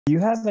Do you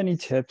have any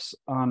tips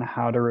on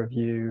how to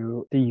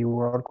review the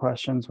UWorld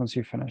questions once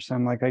you finish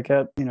them? Like I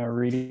get,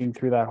 reading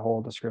through that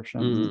whole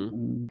description Mhm.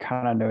 and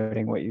kind of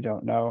noting what you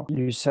don't know.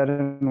 You said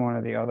in one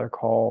of the other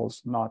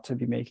calls not to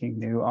be making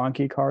new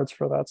Anki cards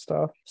for that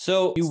stuff.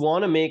 So you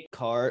want to make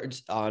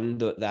cards on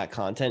that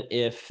content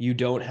if you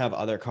don't have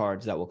other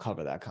cards that will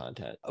cover that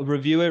content.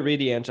 Review it, read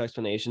the answer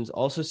explanations.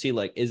 Also see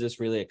like, is this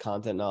really a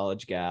content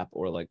knowledge gap,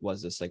 or like,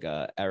 was this like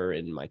a error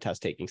in my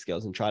test taking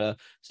skills, and try to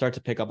start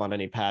to pick up on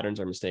any patterns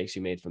or mistakes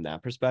you made from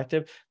that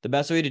perspective. The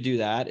best way to do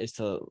that is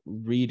to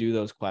redo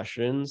those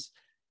questions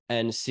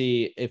and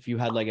see if you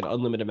had like an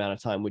unlimited amount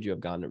of time, would you have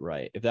gotten it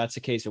right? If that's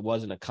the case, it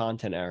wasn't a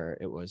content error,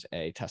 it was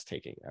a test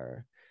taking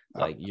error.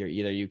 Like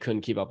you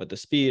couldn't keep up with the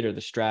speed or the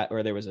strat,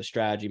 or there was a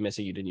strategy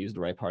missing, you didn't use the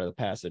right part of the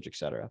passage,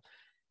 etc.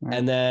 Right.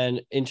 And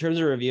then in terms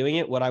of reviewing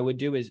it, what I would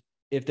do is,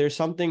 if there's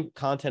something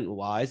content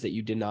wise that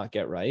you did not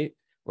get right,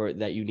 or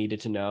that you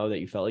needed to know, that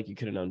you felt like you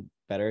could have known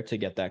better to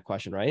get that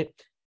question right,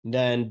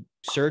 then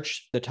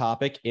search the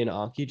topic in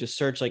Anki. Just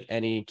search like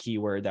any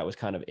keyword that was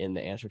kind of in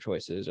the answer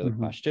choices or the Mm-hmm.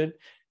 question,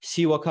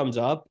 see what comes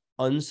up,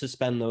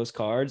 unsuspend those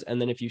cards.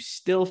 And then if you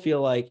still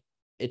feel like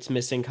it's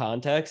missing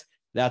context,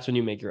 that's when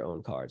you make your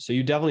own cards. So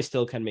you definitely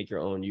still can make your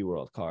own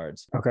UWorld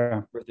cards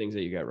Okay. for things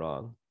that you get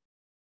wrong.